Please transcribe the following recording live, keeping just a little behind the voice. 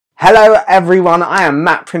Hello everyone, I am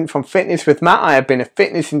Matt Print from Fitness with Matt. I have been a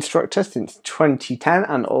fitness instructor since 2010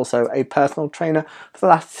 and also a personal trainer for the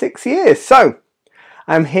last 6 years. So,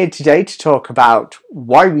 I'm here today to talk about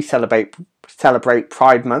why we celebrate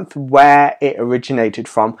Pride Month, where it originated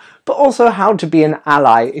from, but also how to be an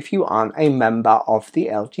ally if you aren't a member of the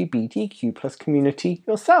LGBTQ plus community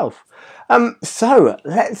yourself. So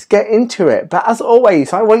let's get into it. But as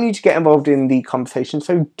always, I want you to get involved in the conversation,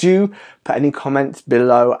 so do put any comments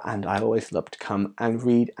below, and I always love to come and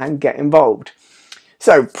read and get involved.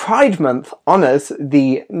 So, Pride Month honours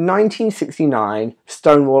the 1969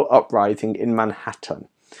 Stonewall Uprising in Manhattan.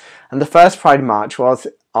 And the first Pride March was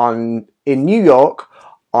in New York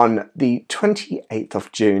on the 28th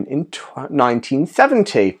of June in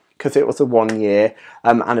 1970, because it was a 1-year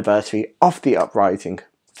anniversary of the uprising.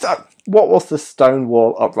 So, what was the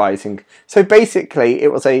Stonewall Uprising? So basically,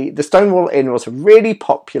 the Stonewall Inn was a really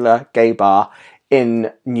popular gay bar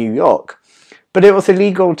in New York. But it was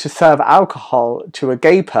illegal to serve alcohol to a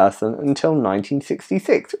gay person until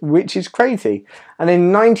 1966, which is crazy. And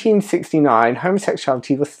in 1969,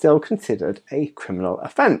 homosexuality was still considered a criminal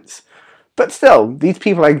offence. But still, these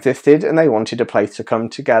people existed and they wanted a place to come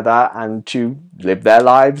together and to live their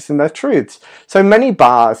lives and their truths. So many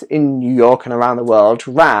bars in New York and around the world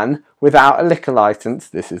ran without a liquor licence.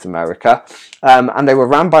 This is America. And they were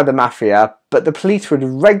ran by the mafia, but the police would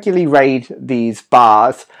regularly raid these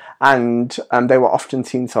bars, and they were often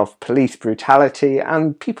scenes of police brutality,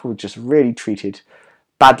 and people were just really treated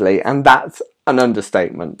badly, and that's an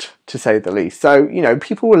understatement, to say the least. So,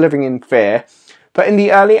 people were living in fear. But in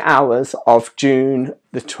the early hours of June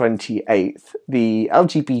the 28th, the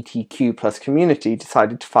LGBTQ plus community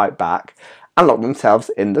decided to fight back and lock themselves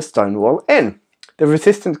in the Stonewall Inn. The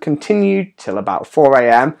resistance continued till about 4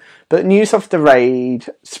 a.m, but news of the raid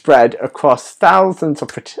spread across thousands of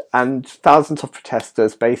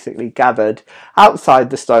protesters basically gathered outside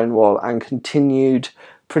the Stonewall and continued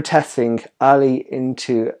protesting early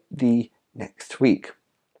into the next week.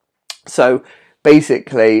 So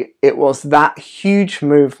basically, it was that huge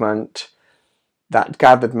movement that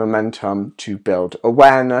gathered momentum to build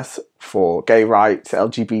awareness for gay rights,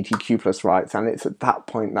 LGBTQ plus rights, and it's at that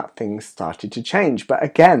point that things started to change. But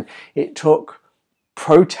again, it took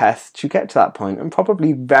protests to get to that point, and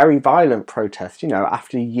probably very violent protests,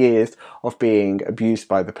 after years of being abused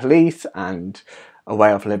by the police and a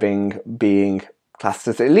way of living being classed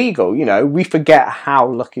as illegal. We forget how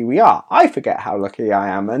lucky we are. I forget how lucky I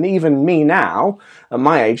am, and even me now, at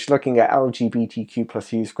my age, looking at LGBTQ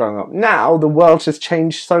plus youth growing up now, the world has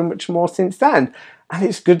changed so much more since then, and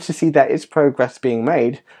it's good to see there is progress being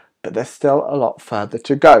made, but there's still a lot further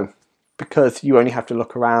to go, because you only have to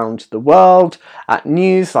look around the world at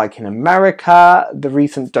news like in America, the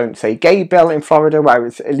recent Don't Say Gay bill in Florida, where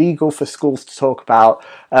it's illegal for schools to talk about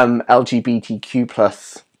LGBTQ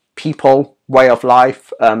plus people, way of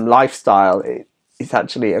life, lifestyle. It's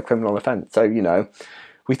actually a criminal offence. So,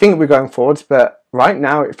 we think we're going forwards, but right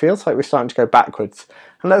now it feels like we're starting to go backwards.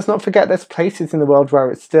 And let's not forget there's places in the world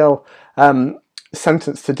where it's still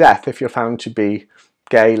sentenced to death if you're found to be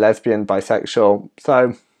gay, lesbian, bisexual.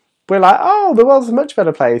 So we're like, oh, the world's a much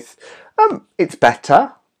better place. It's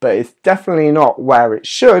better, but it's definitely not where it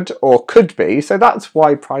should or could be. So that's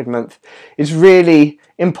why Pride Month is really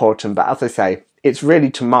important. But as I say, it's really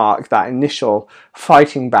to mark that initial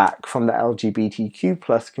fighting back from the LGBTQ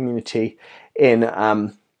plus community in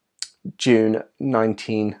June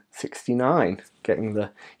 1969. Getting the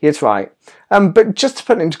years right. But just to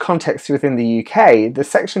put it into context within the UK, the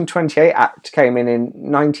Section 28 Act came in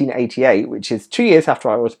 1988, which is 2 years after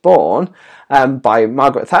I was born, by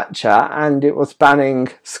Margaret Thatcher, and it was banning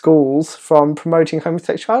schools from promoting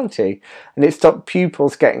homosexuality. And it stopped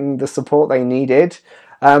pupils getting the support they needed.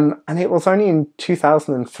 And it was only in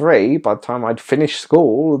 2003, by the time I'd finished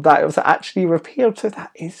school, that it was actually repealed. So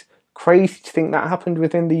that is crazy to think that happened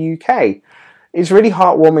within the UK. It's really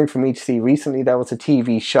heartwarming for me to see. Recently there was a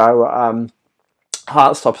TV show,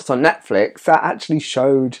 Heartstoppers on Netflix, that actually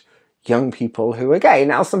showed young people who are gay.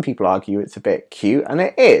 Now some people argue it's a bit cute, and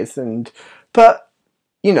it is, but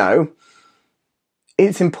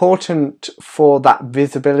it's important for that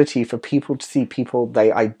visibility, for people to see people they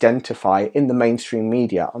identify in the mainstream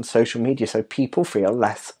media, on social media, so people feel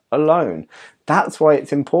less alone. That's why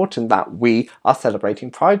it's important that we are celebrating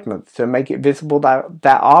Pride Month, to make it visible that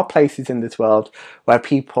there are places in this world where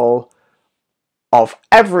people of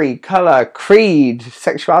every colour, creed,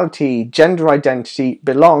 sexuality, gender identity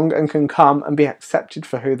belong and can come and be accepted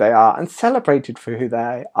for who they are and celebrated for who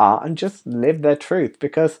they are and just live their truth,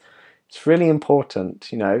 because it's really important,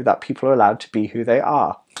 that people are allowed to be who they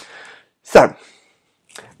are. So,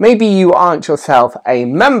 Maybe you aren't yourself a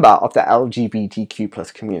member of the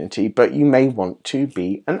LGBTQ+ community, but you may want to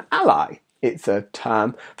be an ally. It's a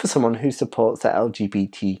term for someone who supports the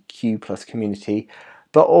LGBTQ+ community,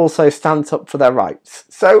 but also stands up for their rights.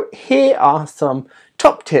 So here are some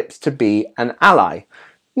top tips to be an ally.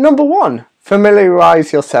 Number 1,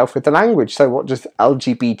 familiarise yourself with the language. So what does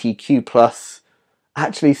LGBTQ+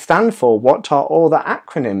 actually stand for? What are all the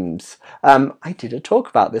acronyms? I did a talk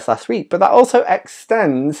about this last week, but that also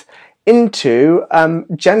extends into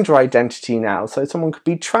gender identity now. So someone could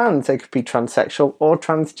be trans, they could be transsexual or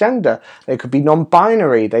transgender, they could be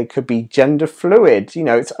non-binary, they could be gender fluid. You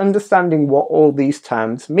know, it's understanding what all these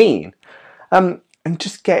terms mean, and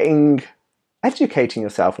just educating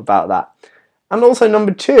yourself about that. And also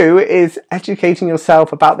number 2 is educating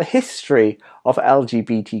yourself about the history of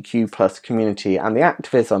LGBTQ+ community and the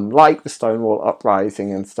activism, like the Stonewall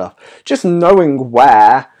Uprising and stuff. Just knowing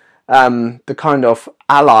where the kind of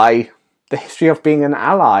ally, the history of being an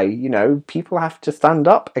ally, you know, people have to stand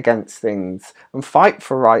up against things and fight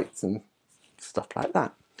for rights and stuff like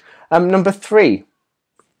that. Number 3,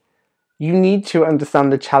 you need to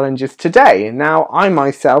understand the challenges today. Now, I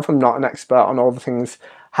myself am not an expert on all the things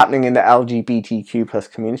happening in the LGBTQ+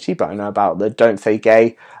 community, but I know about the Don't Say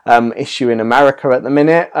Gay issue in America at the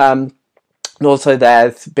minute. And also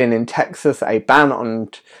there's been in Texas a ban on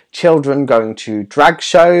children going to drag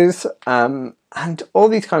shows, and all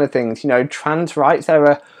these kind of things. You know, trans rights, there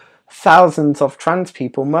are thousands of trans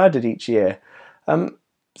people murdered each year.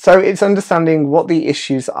 So it's understanding what the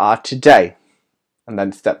issues are today. And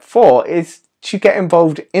then step 4 is to get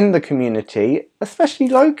involved in the community, especially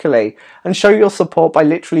locally, and show your support by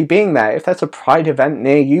literally being there. If there's a pride event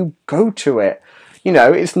near you, go to it. You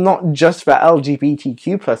know, it's not just for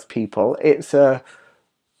LGBTQ+ people, it's a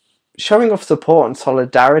showing of support and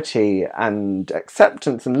solidarity and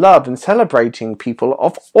acceptance and love and celebrating people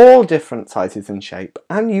of all different sizes and shape.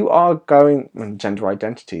 And you are going, gender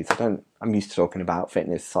identities, I'm used to talking about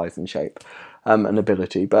fitness, size and shape, and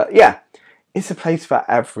ability, but yeah, it's a place for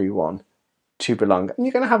everyone to belong, and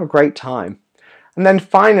you're going to have a great time. And then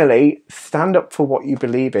finally, stand up for what you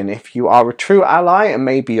believe in. If you are a true ally and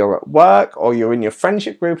maybe you're at work or you're in your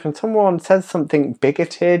friendship group and someone says something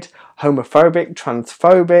bigoted, homophobic,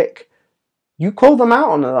 transphobic, you call them out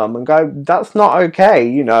on them and go, that's not okay,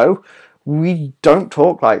 you know, we don't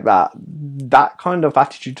talk like that. That kind of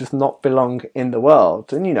attitude does not belong in the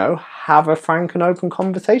world. And, you know, have a frank and open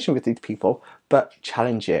conversation with these people, but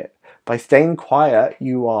challenge it. By staying quiet,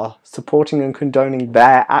 you are supporting and condoning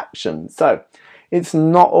their actions. So it's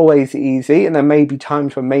not always easy, and there may be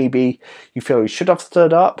times when maybe you feel you should have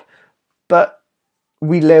stood up, but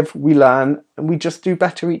we live, we learn, and we just do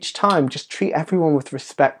better each time. Just treat everyone with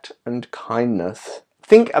respect and kindness.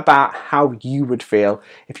 Think about how you would feel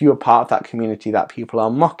if you were part of that community that people are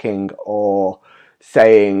mocking or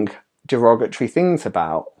saying derogatory things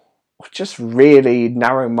about, or just really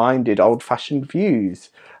narrow-minded, old-fashioned views.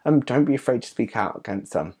 Don't be afraid to speak out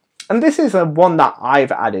against them. And this is one that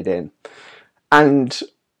I've added in. And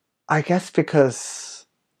I guess because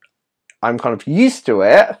I'm kind of used to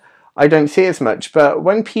it, I don't see it as much. But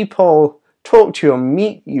when people talk to you and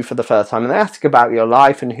meet you for the first time and they ask about your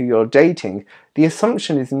life and who you're dating, the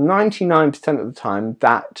assumption is 99% of the time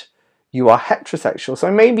that you are heterosexual. So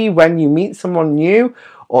maybe when you meet someone new,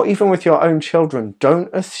 or even with your own children, don't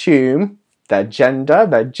assume their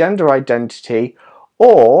gender identity,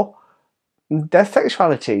 or their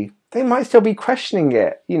sexuality. They might still be questioning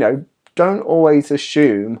it. You know, don't always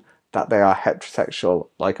assume that they are heterosexual,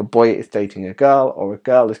 like a boy is dating a girl or a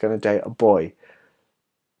girl is going to date a boy.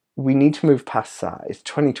 We need to move past that. It's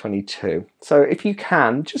 2022. So if you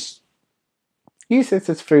can, just use this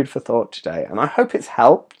as food for thought today. And I hope it's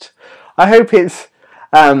helped. I hope it's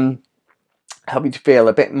helped you to feel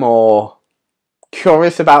a bit more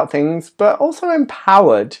curious about things, but also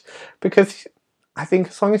empowered, because I think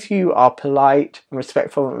as long as you are polite and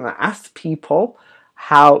respectful and ask people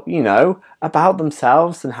how, you know, about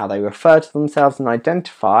themselves and how they refer to themselves and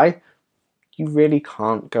identify, you really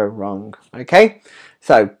can't go wrong, okay?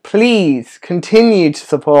 So please continue to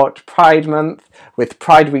support Pride Month with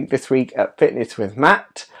Pride Week this week at Fitness with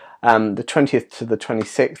Matt, the 20th to the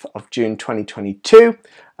 26th of June 2022,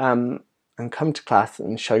 and come to class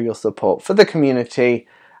and show your support for the community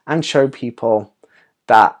and show people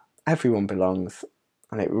that everyone belongs,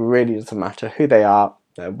 and it really doesn't matter who they are,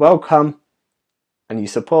 they're welcome, and you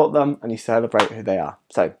support them and you celebrate who they are.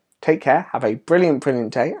 So take care, have a brilliant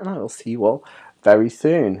day, and I will see you all very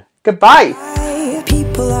soon. Goodbye!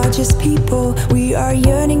 People are just people, we are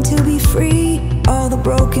yearning to be free. All the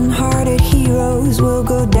broken hearted heroes will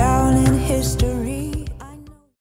go down in history.